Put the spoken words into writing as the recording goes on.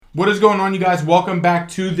What is going on, you guys? Welcome back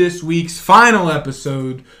to this week's final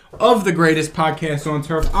episode of the greatest podcast on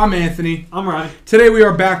turf. I'm Anthony. I'm Ryan. Today we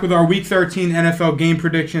are back with our Week 13 NFL game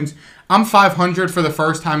predictions. I'm 500 for the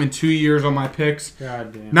first time in 2 years on my picks.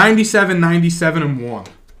 God damn. 97, 97, and 1.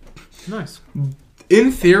 Nice.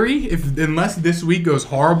 In theory, unless this week goes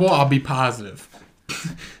horrible, I'll be positive.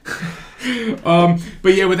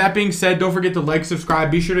 But yeah, with that being said, don't forget to like,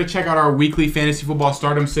 subscribe. Be sure to check out our weekly fantasy football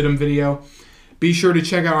stardom situm video. Be sure to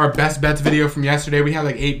check out our best bets video from yesterday. We had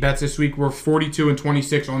like 8 bets this week. We're 42 and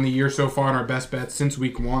 26 on the year so far in our best bets since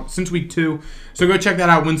week 2. So go check that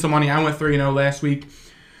out. Win some money. I went 3-0 last week.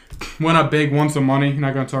 Went up big. Won some money.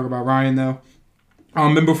 Not going to talk about Ryan though.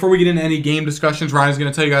 And before we get into any game discussions, Ryan's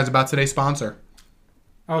going to tell you guys about today's sponsor.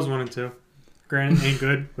 I was 1 and 2. Granted, ain't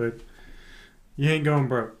good, but you ain't going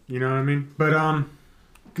broke. You know what I mean? But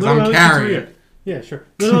because I'm carrying it. Yeah, sure.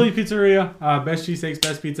 Little Italy Pizzeria, best cheesesteaks,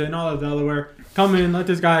 best pizza in all of Delaware. Come in, let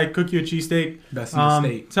this guy cook you a cheesesteak. Best in the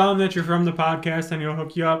state. Tell him that you're from the podcast and he'll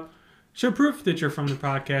hook you up. Show proof that you're from the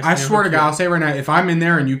podcast. I swear to God, I'll say right now, if I'm in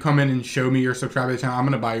there and you come in and show me you're subscribed to the channel, I'm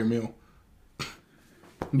going to buy your meal.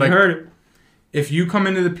 Like, you heard it. If you come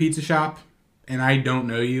into the pizza shop and I don't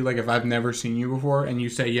know you, like if I've never seen you before, and you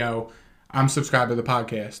say, yo, I'm subscribed to the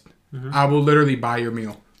podcast, I will literally buy your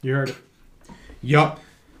meal. You heard it. Yup.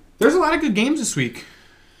 There's a lot of good games this week.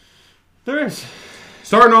 There is.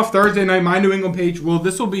 Starting off Thursday night, my New England Patriots. Well,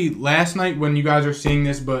 this will be last night when you guys are seeing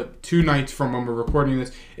this, but 2 nights from when we're recording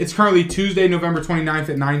this. It's currently Tuesday, November 29th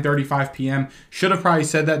at 9:35 p.m. Should have probably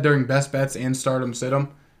said that during Best Bets and Stardom Situm.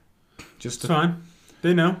 It's fine.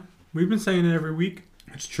 They know. We've been saying it every week.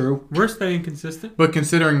 It's true. We're staying consistent. But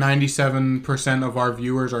considering 97% of our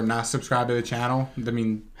viewers are not subscribed to the channel, I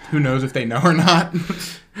mean, who knows if they know or not.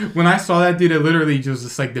 When I saw that, dude, it literally was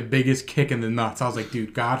just like the biggest kick in the nuts. I was like,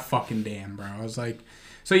 dude, god fucking damn, bro. I was like,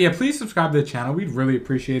 so yeah, please subscribe to the channel. We'd really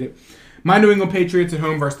appreciate it. My New England Patriots at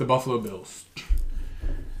home versus the Buffalo Bills.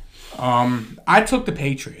 I took the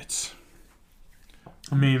Patriots.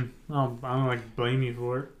 I mean, I don't like blame you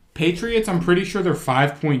for it. Patriots, I'm pretty sure they're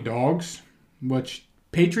 5-point dogs, which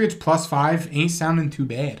Patriots plus 5 ain't sounding too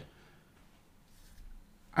bad.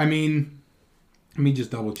 I mean, let me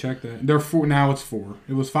just double check that. They're 4 now. It's 4.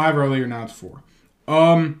 It was 5 earlier. Now it's 4.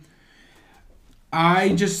 I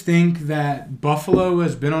just think that Buffalo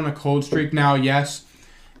has been on a cold streak now. Yes,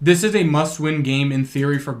 this is a must-win game in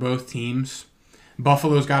theory for both teams.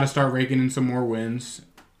 Buffalo's got to start raking in some more wins,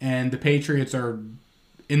 and the Patriots are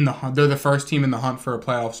in the hunt. They're the first team in the hunt for a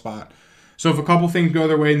playoff spot. So if a couple things go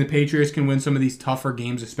their way and the Patriots can win some of these tougher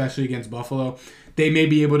games, especially against Buffalo, they may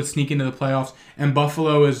be able to sneak into the playoffs. And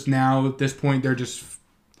Buffalo is now, at this point, they're just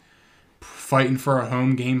fighting for a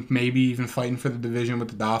home game, maybe even fighting for the division with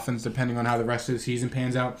the Dolphins, depending on how the rest of the season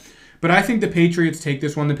pans out. But I think the Patriots take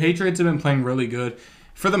this one. The Patriots have been playing really good.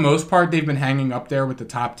 For the most part, they've been hanging up there with the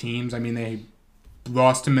top teams. I mean, they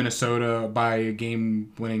lost to Minnesota by a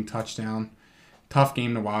game-winning touchdown. Tough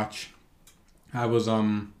game to watch. I was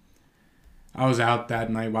out that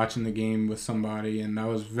night watching the game with somebody, and I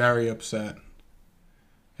was very upset.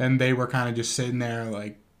 And they were kind of just sitting there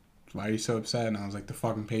like, why are you so upset? And I was like, the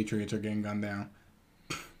fucking Patriots are getting gunned down.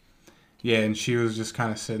 Yeah, and she was just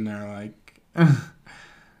kind of sitting there like,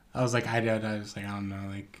 I was like, I don't know,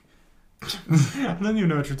 like. I don't even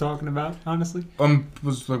know what you're talking about, honestly.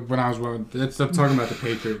 Was like when I was talking about the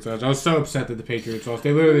Patriots. I was so upset that the Patriots lost.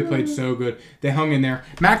 They literally played so good. They hung in there.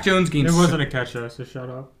 Mac Jones gained. It wasn't a catch, though, so shut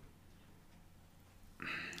up.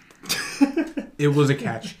 It was a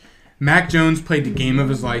catch. Mac Jones played the game of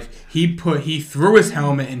his life. He threw his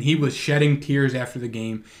helmet and he was shedding tears after the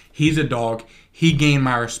game. He's a dog. He gained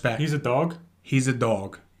my respect. He's a dog? He's a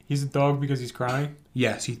dog. He's a dog because he's crying?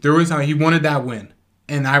 Yes, he threw his helmet. He wanted that win.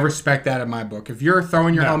 And I respect that in my book. If you're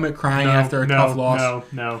throwing your helmet crying after a tough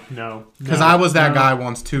loss. No. Because I was that guy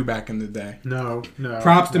once too back in the day. No.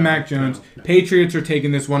 Props to Mac Jones. No. Patriots are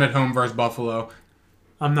taking this one at home versus Buffalo.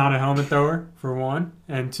 I'm not a helmet thrower, for 1.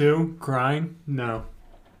 And 2, crying? No.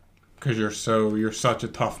 Because you're such a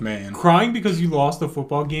tough man. Crying because you lost a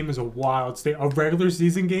football game is a wild state. A regular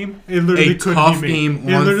season game? It literally could be me. A tough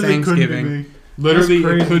game on Thanksgiving.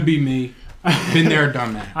 Literally, it could be me. Been there,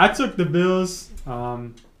 done that. I took the Bills.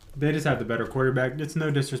 They just have the better quarterback. It's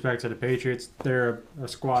no disrespect to the Patriots. They're a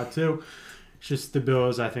squad too. It's just the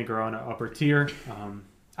Bills, I think, are on an upper tier.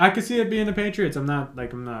 I could see it being the Patriots. I'm not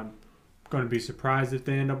going to be surprised if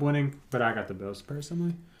they end up winning, but I got the Bills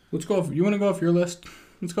personally. Let's go. You want to go off your list?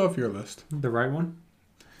 Let's go off your list. The right one?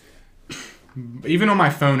 Even on my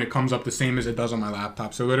phone, it comes up the same as it does on my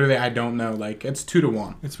laptop. So literally, I don't know. Like, it's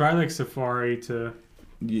 2-1. It's probably like Safari to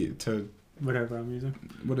to whatever I'm using.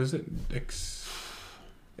 What is it?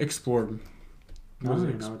 Explore. I don't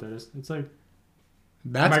even know what that is. It's like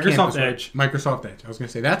That's Microsoft Campus Edge. Web. Microsoft Edge. I was gonna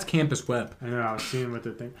say that's Campus Web. I know. I was seeing what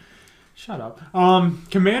the thing. Shut up.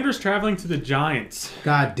 Commanders traveling to the Giants.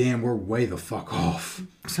 God damn, we're way the fuck off.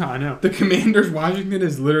 I know. The Commanders Washington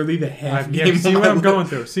is literally the half game. See what I'm going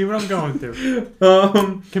through. See what I'm going through.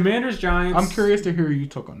 Commanders Giants. I'm curious to hear who you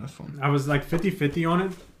took on this one. I was like 50-50 on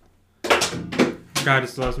it. God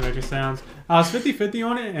just loves making sounds. I was 50-50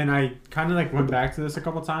 on it, and I kind of like went back to this a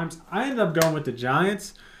couple times. I ended up going with the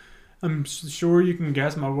Giants. I'm sure you can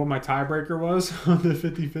guess what my tiebreaker was on the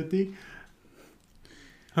 50-50.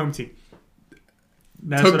 Home team.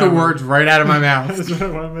 Took the words right out of my mouth. That's what I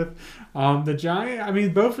went with. The Giants, I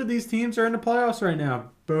mean, both of these teams are in the playoffs right now.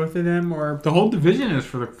 Both of them are. The whole division is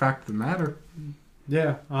for the fact of the matter.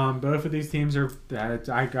 Yeah, both of these teams are.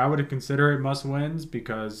 I would consider it must wins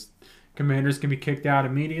because Commanders can be kicked out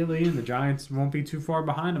immediately, and the Giants won't be too far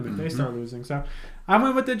behind them if they start losing. So I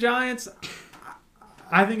went with the Giants.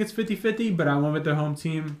 I think it's 50-50, but I went with the home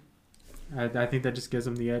team. I think that just gives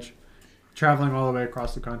them the edge. Traveling all the way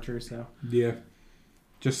across the country, so. Yeah.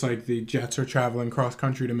 Just like the Jets are traveling cross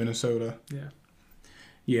country to Minnesota. Yeah.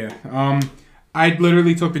 Yeah. I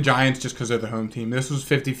literally took the Giants just because they're the home team. This was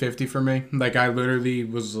 50-50 for me. Like, I literally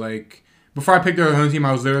was like... Before I picked their home team,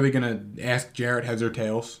 I was literally going to ask Jarrett heads or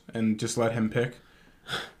tails and just let him pick.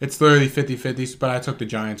 It's literally 50-50, but I took the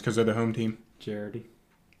Giants because they're the home team. Jarety.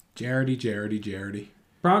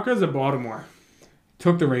 Broncos of Baltimore.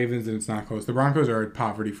 Took the Ravens, and it's not close. The Broncos are a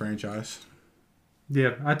poverty franchise.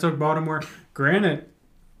 Yeah, I took Baltimore. Granted,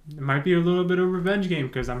 it might be a little bit of a revenge game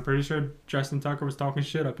because I'm pretty sure Justin Tucker was talking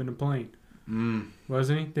shit up in the plane.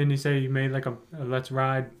 Wasn't he? Didn't he say he made like a let's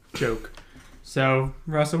ride joke? So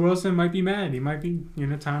Russell Wilson might be mad. He might be,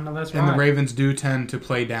 time to let's ride. And the Ravens do tend to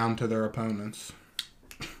play down to their opponents.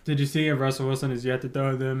 Did you see if Russell Wilson has yet to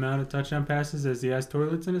throw the amount of touchdown passes as he has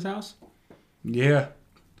toilets in his house? Yeah.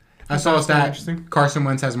 I saw a stat. Carson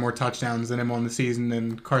Wentz has more touchdowns than him on the season,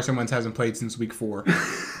 and Carson Wentz hasn't played since week 4.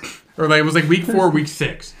 Or like it was like week 4, week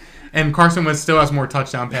 6. And Carson Wentz still has more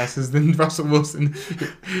touchdown passes than Russell Wilson.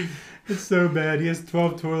 It's so bad. He has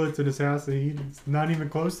 12 toilets in his house, and he's not even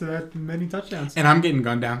close to that many touchdowns. And I'm getting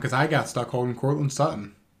gunned down because I got stuck holding Cortland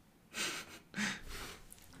Sutton.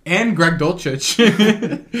 And Greg Dulcich.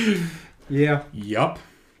 Yeah. Yup.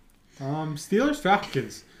 Steelers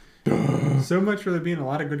Falcons. So much for there being a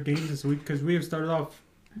lot of good games this week because we started off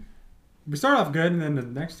good, and then the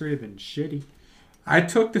next 3 have been shitty. I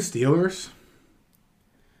took the Steelers.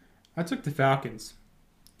 I took the Falcons.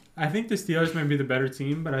 I think the Steelers might be the better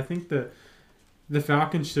team, but I think the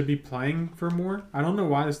Falcons should be playing for more. I don't know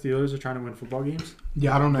why the Steelers are trying to win football games.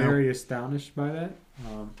 Yeah, I don't know. Very astonished by that.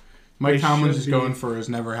 Mike Tomlin is going for his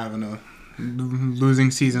never having a losing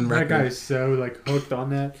season record. That guy is so hooked on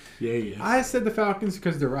that. Yeah, he is. I said the Falcons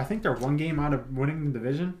because I think they're 1 game out of winning the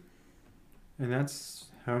division, and that's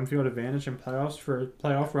home field advantage in playoffs for a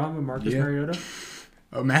playoff run with Marcus Mariota.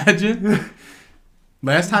 Imagine.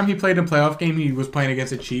 Last time he played a playoff game, he was playing against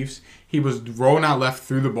the Chiefs. He was rolling out left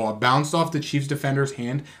through the ball, bounced off the Chiefs defender's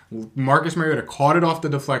hand. Marcus Mariota caught it off the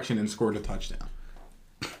deflection and scored a touchdown.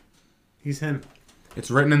 He's him. It's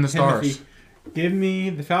written in the stars. Give me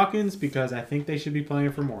the Falcons because I think they should be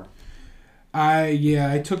playing for more.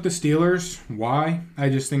 I took the Steelers. Why? I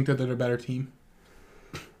just think that they're a better team.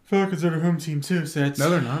 Falcons are the home team too, so No,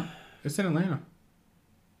 they're not. It's in Atlanta.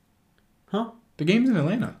 Huh? The game's in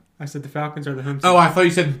Atlanta. I said the Falcons are the home team. Oh, I thought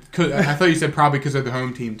you said probably because they're the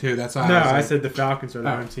home team too. That's why. No, I said the Falcons are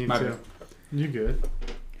the home team too. You good?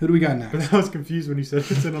 Who do we got next? But I was confused when you said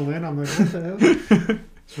it's in Atlanta. I'm like, what the hell?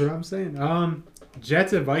 That's what I'm saying.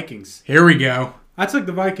 Jets at Vikings. Here we go. I took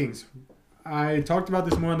the Vikings. I talked about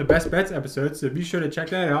this more on the Best Bets episode, so be sure to check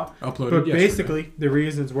that out. But basically, the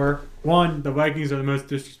reasons were, 1, the Vikings are the most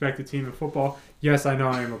disrespected team in football. Yes, I know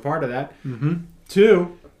I am a part of that. Mm-hmm.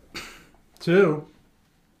 2,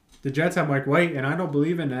 the Jets have Mike White, and I don't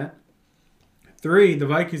believe in that. 3, the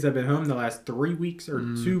Vikings have been home the last 3 weeks or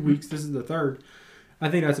 2 weeks. This is the 3rd. I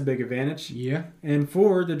think that's a big advantage. Yeah. And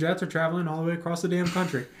 4, the Jets are traveling all the way across the damn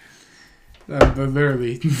country.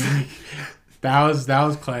 Literally. That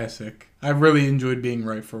was classic. I really enjoyed being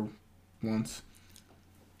right for once.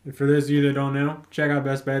 And for those of you that don't know, check out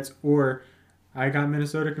Best Bets, or I got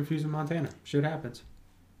Minnesota confused with Montana. Shit happens.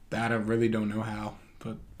 That I really don't know how,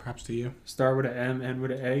 but props to you. Start with an M, end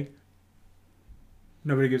with an A.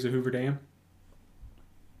 Nobody gives a Hoover damn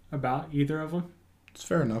about either of them. It's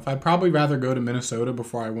fair enough. I'd probably rather go to Minnesota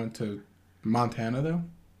before I went to Montana, though.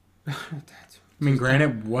 I mean,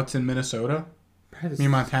 granted, what's in Minnesota? I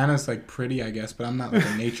mean, Montana's, pretty, I guess, but I'm not,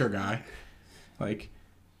 a nature guy.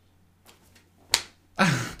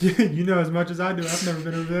 You know as much as I do. I've never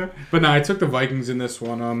been over there. But no, I took the Vikings in this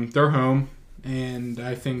one. They're home, and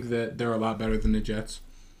I think that they're a lot better than the Jets.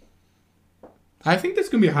 I think that's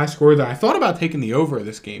going to be a high score, though. I thought about taking the over of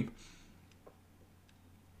this game.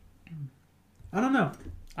 I don't know.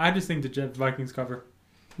 I just think the Vikings cover.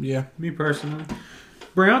 Yeah. Me personally.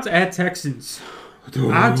 Browns at Texans.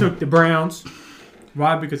 I took the Browns.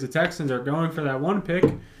 Why? Because the Texans are going for that one pick.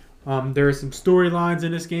 There are some storylines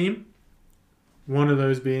in this game. One of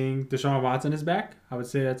those being Deshaun Watson is back. I would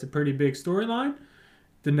say that's a pretty big storyline.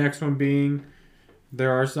 The next one being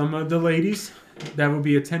there are some of the ladies that will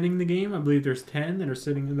be attending the game. I believe there's 10 that are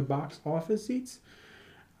sitting in the box office seats.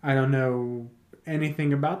 I don't know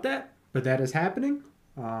anything about that, but that is happening.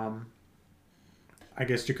 I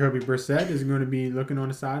guess Jacoby Brissett is going to be looking on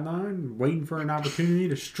the sideline, waiting for an opportunity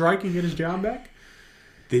to strike and get his job back.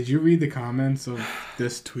 Did you read the comments of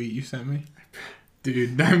this tweet you sent me?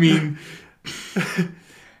 Dude, I mean,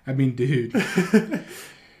 dude. I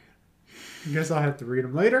guess I'll have to read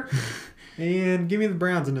them later. And give me the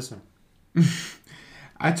Browns in this one.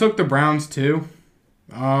 I took the Browns too.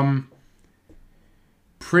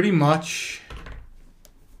 Pretty much.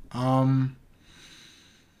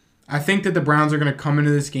 I think that the Browns are going to come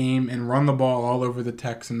into this game and run the ball all over the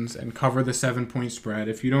Texans and cover the 7-point spread.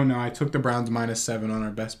 If you don't know, I took the Browns -7 on our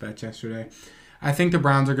best bet yesterday. I think the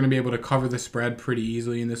Browns are going to be able to cover the spread pretty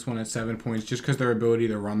easily in this one at 7 points just because their ability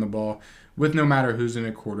to run the ball with no matter who's in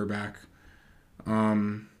a quarterback.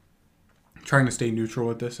 Trying to stay neutral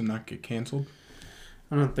with this and not get canceled.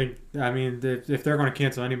 I don't think, if they're going to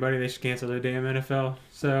cancel anybody, they should cancel the damn NFL.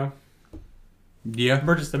 So, yeah.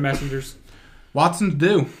 we're just the messengers. Watson's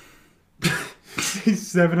due.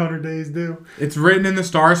 700 days due. It's written in the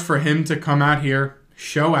stars for him to come out here,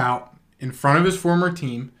 show out in front of his former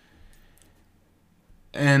team,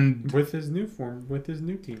 and with his new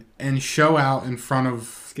team, and show out in front of.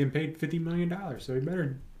 He's getting paid $50 million, so he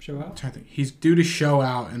better show out. He's due to show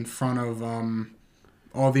out in front of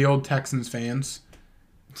all the old Texans fans.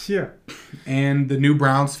 Yeah. And the new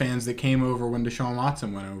Browns fans that came over when Deshaun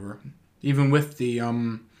Watson went over, even with the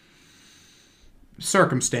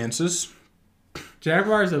circumstances.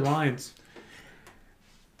 Jaguars and Lions.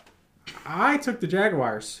 I took the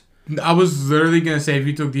Jaguars. I was literally going to say, if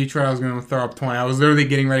you took Detroit, I was going to throw up 20. I was literally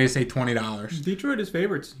getting ready to say $20. Detroit is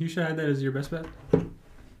favorites. You should have that as your best bet.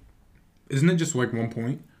 Isn't it just like 1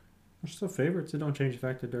 point? They're still favorites. It don't change the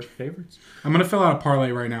fact that they're favorites. I'm going to fill out a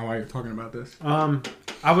parlay right now while you're talking about this.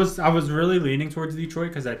 I was really leaning towards Detroit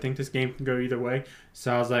because I think this game can go either way.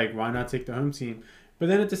 So I was like, why not take the home team? But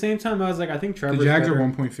then at the same time, I was like, I think Trevor's The Jags better. are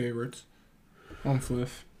 1 point favorites on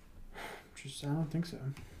Fliff. I don't think so.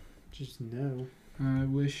 Just no. I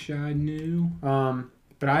wish I knew.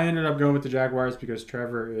 But I ended up going with the Jaguars because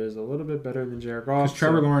Trevor is a little bit better than Jared Goff. Because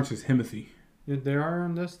Trevor Lawrence is Himothy. Yeah, they are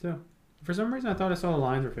on this too. For some reason, I thought I saw the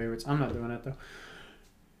Lions were favorites. I'm not doing it though.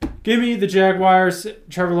 Give me the Jaguars.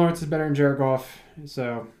 Trevor Lawrence is better than Jared Goff.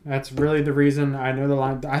 So that's really the reason. I know the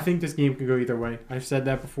line. I think this game could go either way. I've said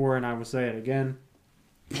that before, and I will say it again.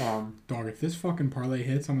 Dog, if this fucking parlay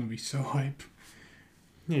hits, I'm going to be so hype.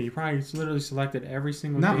 Yeah, you probably literally selected every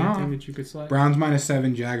single damn thing that you could select. Browns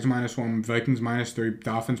 -7, Jags -1, Vikings -3,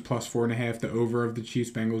 Dolphins +4.5, the over of the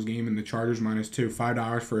Chiefs-Bengals game, and the Chargers -2.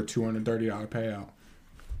 $5 for a $230 payout.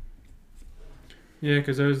 Yeah,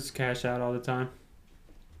 because those cash out all the time.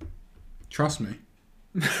 Trust me.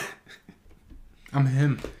 I'm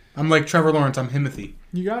him. I'm like Trevor Lawrence. I'm Himothy.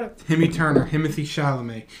 You got it. Himmy Turner. Himothy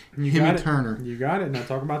Chalamet. Himmy Turner. You got it. Now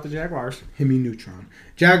talk about the Jaguars. Himmy Neutron.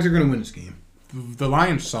 Jags are going to win this game. The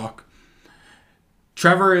Lions suck.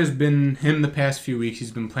 Trevor has been him the past few weeks.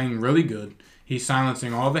 He's been playing really good. He's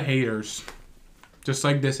silencing all the haters, just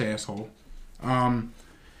like this asshole. And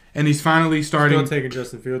he's finally starting. Still taking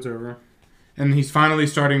Justin Fields over. And he's finally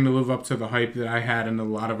starting to live up to the hype that I had and a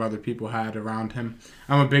lot of other people had around him.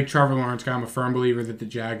 I'm a big Trevor Lawrence guy. I'm a firm believer that the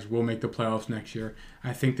Jags will make the playoffs next year.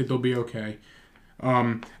 I think that they'll be okay.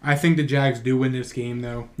 I think the Jags do win this game,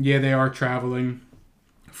 though. Yeah, they are traveling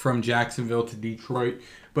from Jacksonville to Detroit,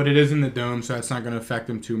 but it is in the Dome, so that's not going to affect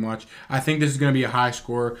them too much. I think this is going to be a high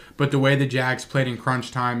score, but the way the Jags played in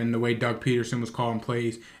crunch time and the way Doug Peterson was calling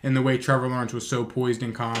plays and the way Trevor Lawrence was so poised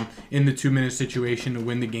and calm in the 2-minute situation to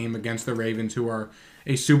win the game against the Ravens, who are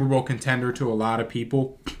a Super Bowl contender to a lot of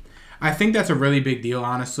people, I think that's a really big deal,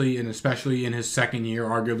 honestly, and especially in his second year,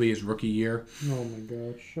 arguably his rookie year. Oh, my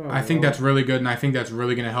gosh. I think that's really good, and I think that's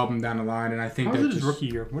really going to help him down the line. And I think How is it his rookie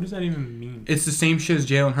year? What does that even mean? It's the same shit as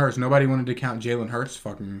Jalen Hurts. Nobody wanted to count Jalen Hurts'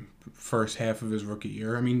 fucking first half of his rookie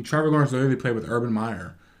year. I mean, Trevor Lawrence literally played with Urban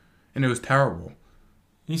Meyer, and it was terrible.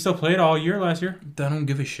 He still played all year last year. I don't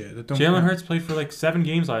give a shit. That don't Jalen count. Hurts played for like 7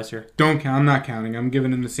 games last year. Don't count. I'm not counting. I'm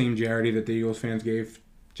giving him the same charity that the Eagles fans gave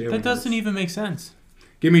Jalen That doesn't Hurts. even make sense.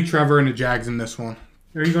 Give me Trevor and the Jags in this one.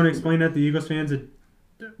 Are you going to explain that to the Eagles fans?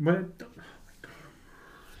 What?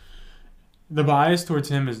 The bias towards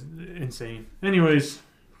him is insane. Anyways,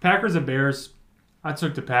 Packers and Bears. I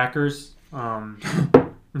took the Packers. Where's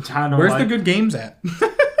the good games at?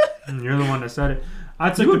 You're the one that said it.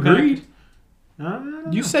 I took You the agreed. Packers.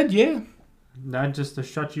 You said yeah. That just to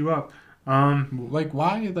shut you up. Like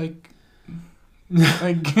why? Like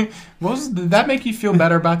did that make you feel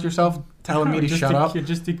better about yourself? Telling me to shut up.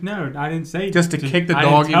 No, I didn't say Just to kick the I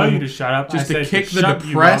dog. didn't tell even- you to shut up. Just I to said kick the shut you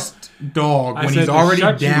depressed dog up. when I said he's to already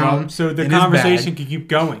shut you down. up so the in his conversation bag. can keep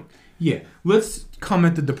going. Yeah, let's come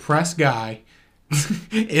at the depressed guy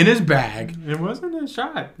in his bag. It wasn't a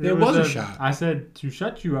shot. It was a shot. I said to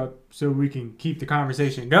shut you up so we can keep the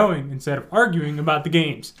conversation going instead of arguing about the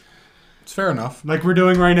games It's fair enough. like we're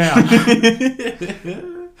doing right now.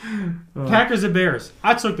 Packers and Bears.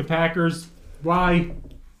 I took the Packers. Why?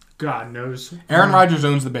 God knows. Aaron Rodgers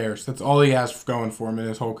owns the Bears. That's all he has going for him in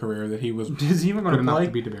his whole career. That he was Is he even going good to enough play?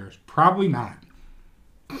 to beat the Bears. Probably not.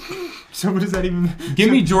 So what does that even?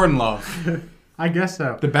 Give me Jordan Love. I guess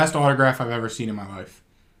so. The best autograph I've ever seen in my life.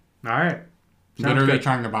 All right. Sounds Literally good.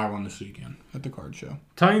 trying to buy one this weekend at the card show.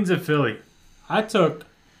 Titans at Philly. I took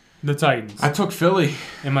the Titans. I took Philly.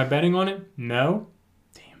 Am I betting on it? No.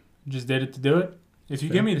 Damn. Just did it to do it. If you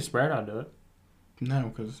Fair. give me the spread, I'll do it.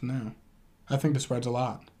 No, because no. I think the spread's a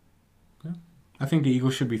lot. Okay. I think the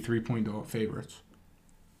Eagles should be 3-point favorites.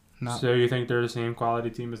 Not So you think they're the same quality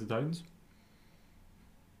team as the Titans?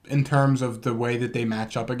 in terms of the way that they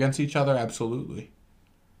match up against each other, absolutely.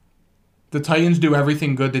 The Titans do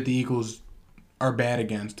everything good that the Eagles are bad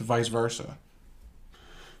against, vice versa.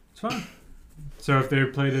 It's fine. So if they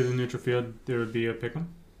played it in neutral field, there would be a pick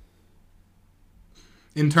 'em?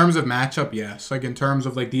 In terms of matchup, yes. Like in terms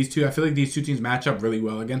of like these two, I feel like these two teams match up really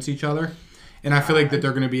well against each other. And I feel like that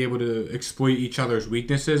they're going to be able to exploit each other's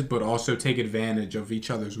weaknesses, but also take advantage of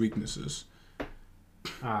each other's weaknesses.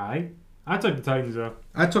 Alright. I took the Titans though.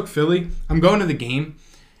 I took Philly. I'm going to the game,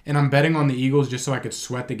 and I'm betting on the Eagles just so I could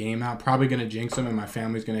sweat the game out. Probably going to jinx them, and my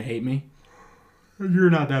family's going to hate me.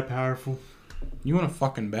 You're not that powerful. You want to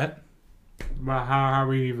fucking bet? Well, how are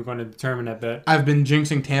we even going to determine that bet? I've been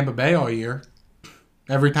jinxing Tampa Bay all year.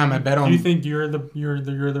 Every time I bet on... Do you think you're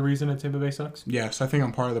the reason that Tampa Bay sucks? Yes, I think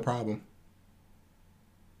I'm part of the problem.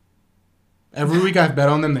 Every week I've bet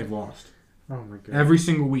on them, they've lost. Oh my god. Every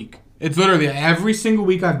single week. It's literally every single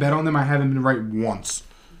week I've bet on them, I haven't been right once.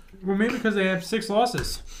 Well, maybe because they have 6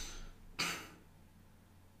 losses.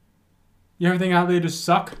 You ever think how they just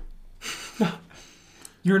suck?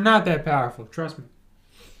 You're not that powerful. Trust me.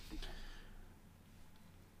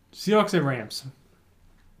 Seahawks and Rams.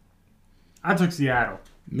 I took Seattle.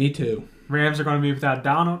 Me too. Rams are going to be without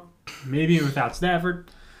Donald, maybe without Stafford,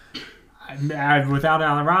 without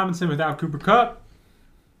Allen Robinson, without Cooper Kupp.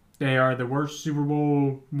 They are the worst Super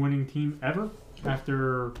Bowl winning team ever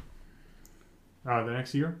after the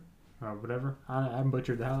next year. Whatever. I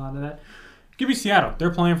butchered the hell out of that. Give me Seattle.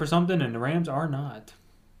 They're playing for something, and the Rams are not.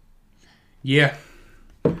 Yeah.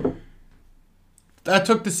 I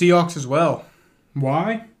took the Seahawks as well.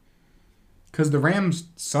 Why? Because the Rams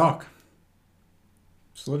suck.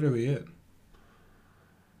 That's literally it.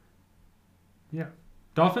 Yeah.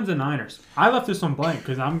 Dolphins and Niners. I left this one blank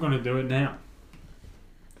because I'm going to do it now.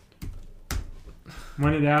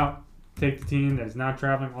 Win it out. Take the team that is not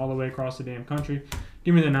traveling all the way across the damn country.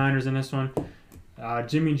 Give me the Niners in this one.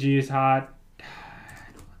 Jimmy G is hot.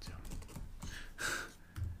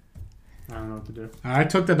 I don't know what to do. I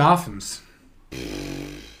took the Dolphins.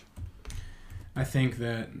 I think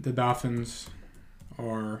that the Dolphins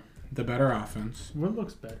are the better offense. What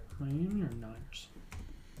looks better, Miami or Niners?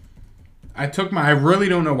 I really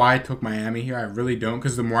don't know why I took Miami here. I really don't,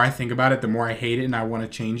 because the more I think about it, the more I hate it and I want to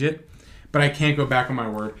change it. But I can't go back on my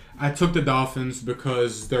word. I took the Dolphins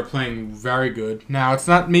because they're playing very good. Now, it's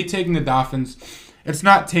not me taking the Dolphins. It's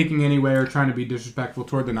not taking anyway or trying to be disrespectful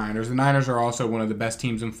toward the Niners. The Niners are also one of the best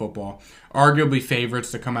teams in football. Arguably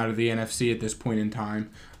favorites to come out of the NFC at this point in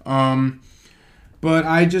time. But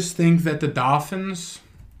I just think that the Dolphins...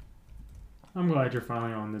 I'm glad you're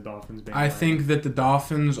finally on the Dolphins. I think that the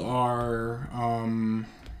Dolphins are...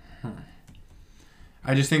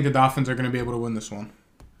 I just think the Dolphins are going to be able to win this one.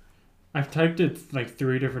 I've typed it like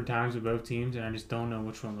 3 different times with both teams, and I just don't know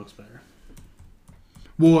which one looks better.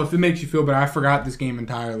 Well, if it makes you feel better, I forgot this game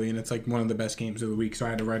entirely, and it's like one of the best games of the week, so I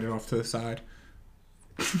had to write it off to the side.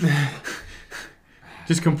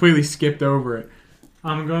 Just completely skipped over it.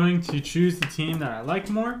 I'm going to choose the team that I like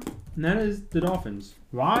more. And that is the Dolphins.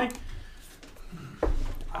 Why?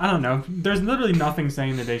 I don't know. There's literally nothing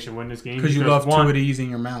saying that they should win this game. Because you love two of these in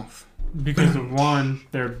your mouth. Because of one,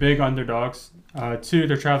 they're big underdogs. Two,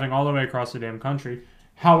 they're traveling all the way across the damn country.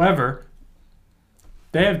 However,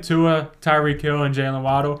 they have Tua, Tyreek Hill, and Jalen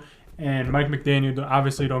Waddle. And Mike McDaniel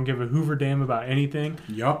obviously don't give a hoover damn about anything.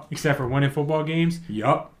 Yup. Except for winning football games.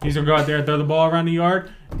 Yup. He's going to go out there and throw the ball around the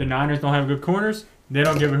yard. The Niners don't have good corners. They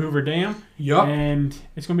don't give a hoover damn. Yup. And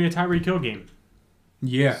it's going to be a Tyreek Hill game.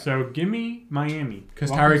 Yeah. So give me Miami. Because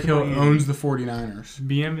Tyreek Hill owns the 49ers.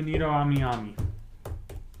 Bienvenido a Miami.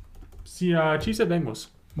 See, Chiefs at Bengals.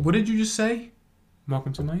 What did you just say?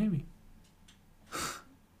 Welcome to Miami.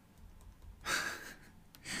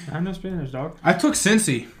 I have no Spanish, dog. I took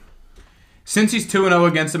Cincy. Cincy's 2-0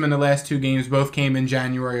 against them in the last two games. Both came in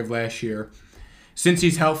January of last year.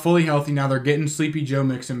 Cincy's fully healthy now. They're getting Sleepy Joe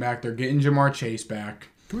Mixon back. They're getting Jamar Chase back.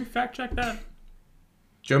 Can we fact check that?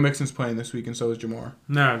 Joe Mixon's playing this week, and so is Jamar.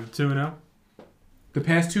 No, 2-0. The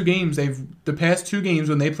past two games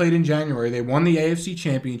when they played in January, they won the AFC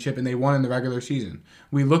Championship and they won in the regular season.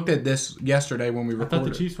 We looked at this yesterday when we recorded. I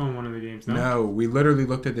thought the Chiefs won one of the games. No, we literally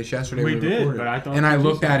looked at this yesterday. We when did, recorded. but I thought. And I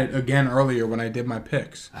looked at it again earlier when I did my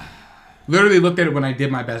picks. Literally looked at it when I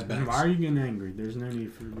did my best bets. Why are you getting angry? There's no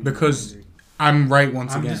need for me. Because I'm right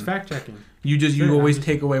once again. I'm just fact checking. You always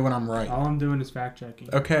take away when I'm right. All I'm doing is fact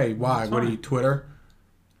checking. Okay, why? What are you, Twitter?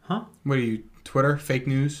 Huh? What are you, Twitter? Fake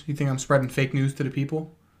news? You think I'm spreading fake news to the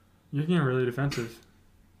people? You're getting really defensive.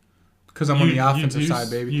 Because I'm on the offensive side,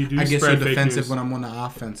 baby. I get so defensive news when I'm on the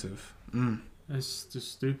offensive. That's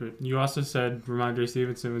just stupid. You also said Ramondre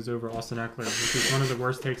Stevenson was over Austin Eckler, which is one of the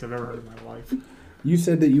worst takes I've ever heard in my life. You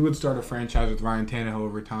said that you would start a franchise with Ryan Tannehill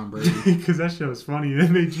over Tom Brady. Because that shit was funny.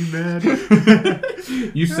 It made you mad.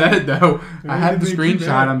 You said it, though. I had the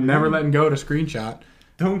screenshot. I'm never letting go of the screenshot.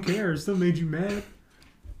 Don't care. It still made you mad.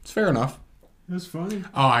 It's fair enough. It was funny.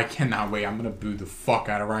 Oh, I cannot wait. I'm going to boo the fuck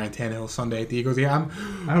out of Ryan Tannehill Sunday at the Eagles. Yeah,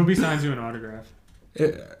 I hope he signs you an autograph.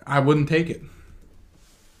 I wouldn't take it.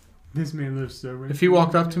 This man lives so rich. If he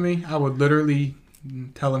walked up to me, I would literally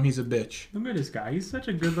tell him he's a bitch. Look at this guy. He's such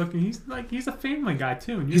a good looking. He's a family guy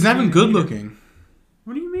too. And he's not even good looking.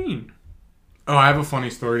 What do you mean? Oh, I have a funny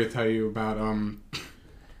story to tell you about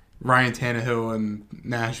Ryan Tannehill in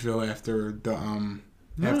Nashville after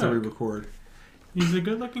we record. He's a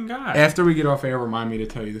good looking guy. After we get off air, remind me to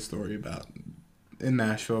tell you the story in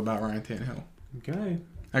Nashville about Ryan Tannehill. Okay.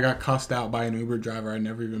 I got cussed out by an Uber driver I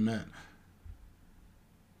never even met.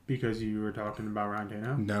 Because you were talking about Ryan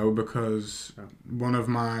Tannehill? No, because one of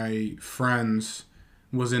my friends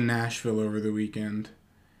was in Nashville over the weekend,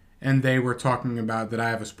 and they were talking about that I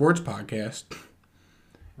have a sports podcast,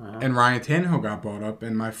 and Ryan Tannehill got brought up,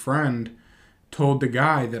 and my friend told the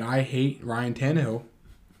guy that I hate Ryan Tannehill,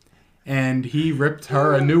 and he ripped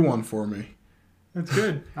her a new one for me. That's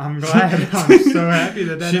good. I'm glad. I'm so happy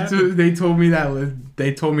that happened. They told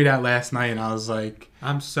me that last night, and I was like,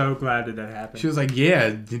 I'm so glad that happened. She was like, yeah,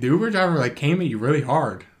 the Uber driver came at you really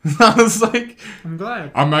hard. I was like, I'm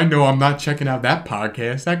glad. I might know I'm not checking out that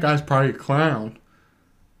podcast. That guy's probably a clown.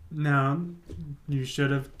 No, you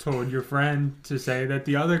should have told your friend to say that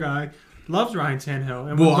the other guy loves Ryan Tannehill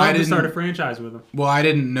and would love to start a franchise with him. Well, I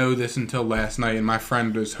didn't know this until last night, and my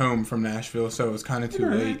friend was home from Nashville, so it was kind of too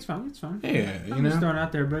late. It's fine. Yeah, I'm just throwing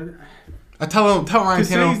out there, but I tell Ryan Tannehill. To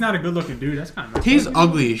say he's not a good-looking dude, that's kind of. He's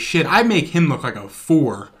ugly as shit. I make him look like a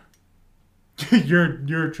 4.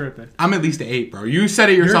 You're tripping. I'm at least an 8, bro. You said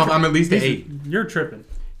it yourself. I'm at least an 8. You're tripping.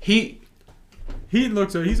 He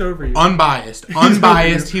looks. He's over you. Unbiased.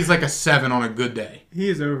 He's like a 7 on a good day. He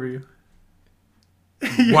is over you.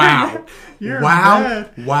 Wow.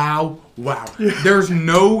 Wow. There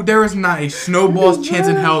is not a snowball's chance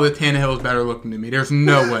in hell that Tannehill is better looking than me. There's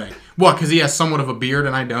no way. What, because he has somewhat of a beard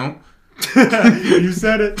and I don't? You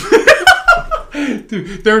said it.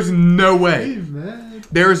 Dude, there's no way.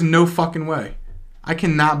 There is no fucking way. I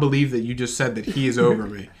cannot believe that you just said that he is over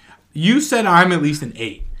me. You said I'm at least an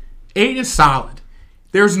 8. 8 is solid.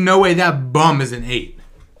 There's no way that bum is an 8.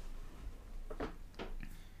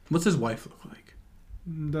 What's his wife look like?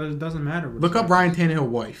 It doesn't matter. Look up Ryan Tannehill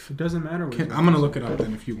wife. It doesn't matter. I'm going to look it up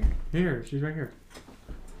then if you want. Here, she's right here.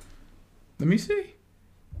 Let me see.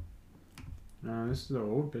 No, this is an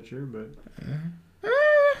old picture, but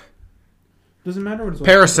doesn't matter what it's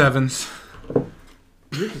pair of 7s.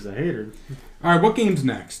 Rich is a hater. All right, what game's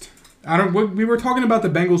next? We were talking about the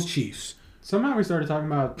Bengals Chiefs. Somehow we started talking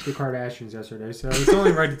about the Kardashians yesterday, so it's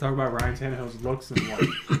only right to talk about Ryan Tannehill's looks and what.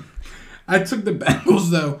 I took the Bengals,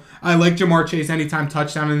 though. I like Jamar Chase anytime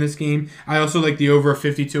touchdown in this game. I also like the over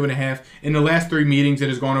 52.5. In the last 3 meetings, it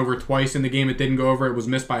has gone over twice. In the game it didn't go over, it was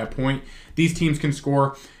missed by a point. These teams can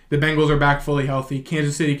score. The Bengals are back fully healthy.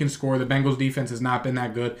 Kansas City can score. The Bengals defense has not been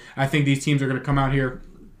that good. I think these teams are going to come out here,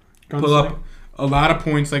 pull up a lot of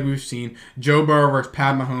points like we've seen. Joe Burrow versus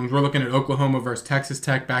Pat Mahomes. We're looking at Oklahoma versus Texas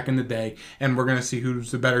Tech back in the day, and we're going to see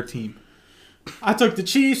who's the better team. I took the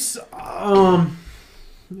Chiefs.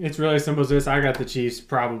 It's really simple as this. I got the Chiefs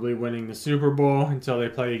probably winning the Super Bowl until they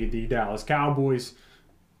play the Dallas Cowboys.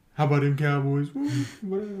 How about them Cowboys? Woo,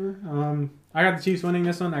 whatever. I got the Chiefs winning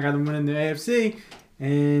this one. I got them winning the AFC.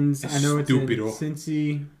 And I know it's in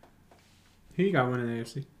Cincy. Who you got winning the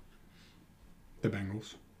AFC? The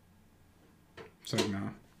Bengals. So, no.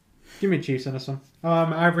 Give me Chiefs on this one.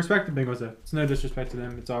 I respect the Bengals, though. It's no disrespect to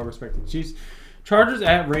them. It's all respect to the Chiefs. Chargers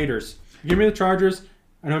at Raiders. Give me the Chargers.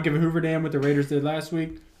 I don't give a Hoover damn what the Raiders did last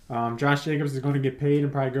week. Josh Jacobs is going to get paid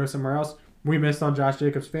and probably go somewhere else. We missed on Josh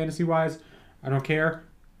Jacobs fantasy-wise. I don't care.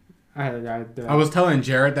 I was telling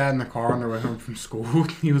Jarrett that in the car on the way home from school.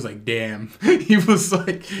 He was like, damn. He was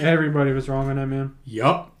like... Everybody was wrong on that, man.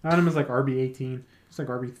 Yup. I had him as like RB18. It's like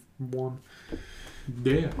RB1.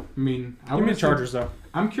 Yeah. I mean... Give me the Chargers, though.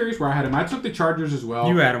 I'm curious where I had him. I took the Chargers as well.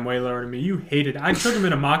 You had him way lower than me. You hated it. I took him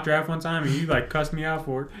in a mock draft one time, and you like cussed me out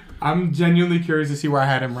for it. I'm genuinely curious to see where I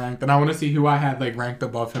had him ranked, and I want to see who I had like ranked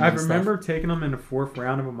above him. I remember taking him in the 4th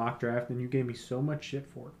round of a mock draft, and you gave me so much shit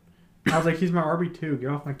for it. I was like, he's my RB2. Get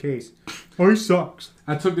off my case. Oh, he sucks.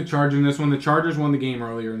 I took the Chargers in this one. The Chargers won the game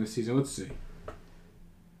earlier in the season. Let's see.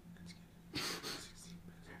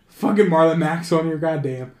 Fucking Marlon Mack's on your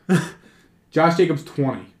goddamn. Josh Jacobs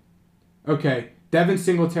 20. Okay. Devin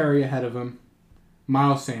Singletary ahead of him.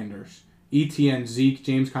 Miles Sanders. ETN, Zeke,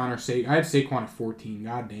 James Conner, I had Saquon at 14.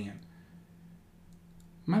 God damn.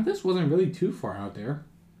 My list wasn't really too far out there.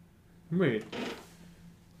 Wait.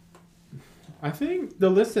 I think the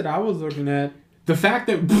list that I was looking at... The fact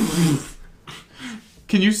that...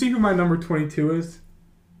 Can you see who my number 22 is?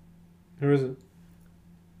 Who is it?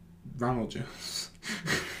 Ronald Jones.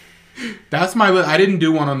 That's my list. I didn't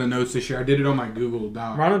do one on the notes this year. I did it on my Google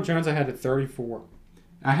Doc. Ronald Jones I had at 34.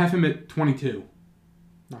 I have him at 22.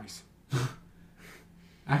 Nice.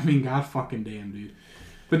 I mean, god fucking damn, dude.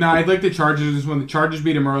 But now, I'd like the Chargers. This when the Chargers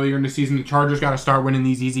beat them earlier in the season. The Chargers got to start winning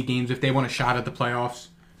these easy games if they want a shot at the playoffs.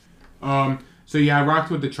 So, yeah, I rocked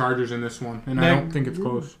with the Chargers in this one, and I don't think it's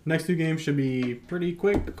close. Next 2 games should be pretty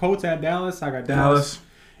quick. Colts at Dallas. I got Dallas.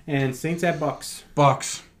 And Saints at Bucks.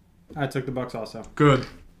 Bucks. I took the Bucks also. Good.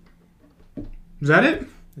 Is that it?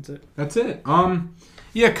 That's it.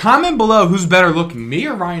 Yeah, comment below who's better looking, me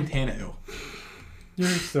or Ryan Tannehill. You're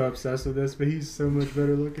so obsessed with this, but he's so much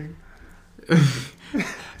better looking.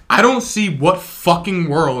 I don't see what fucking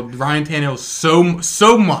world Ryan Tannehill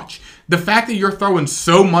so much. The fact that you're throwing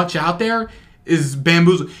so much out there is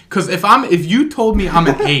bamboozle. Because if you told me I'm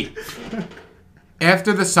an 8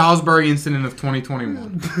 after the Salisbury incident of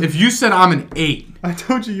 2021, if you said I'm an 8. I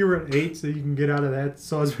told you were an 8 so you can get out of that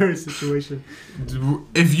Salisbury situation.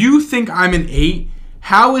 If you think I'm an 8,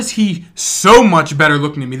 how is he so much better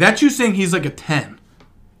looking than me? That's you saying he's like a 10.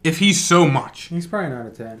 If he's so much. He's probably not a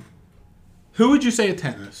 10. Who would you say a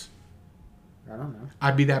 10 is? I don't know.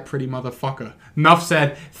 I'd be that pretty motherfucker. Enough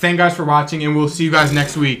said. Thank you guys for watching, and we'll see you guys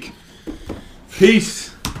next week.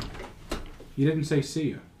 Peace. You didn't say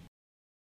see ya.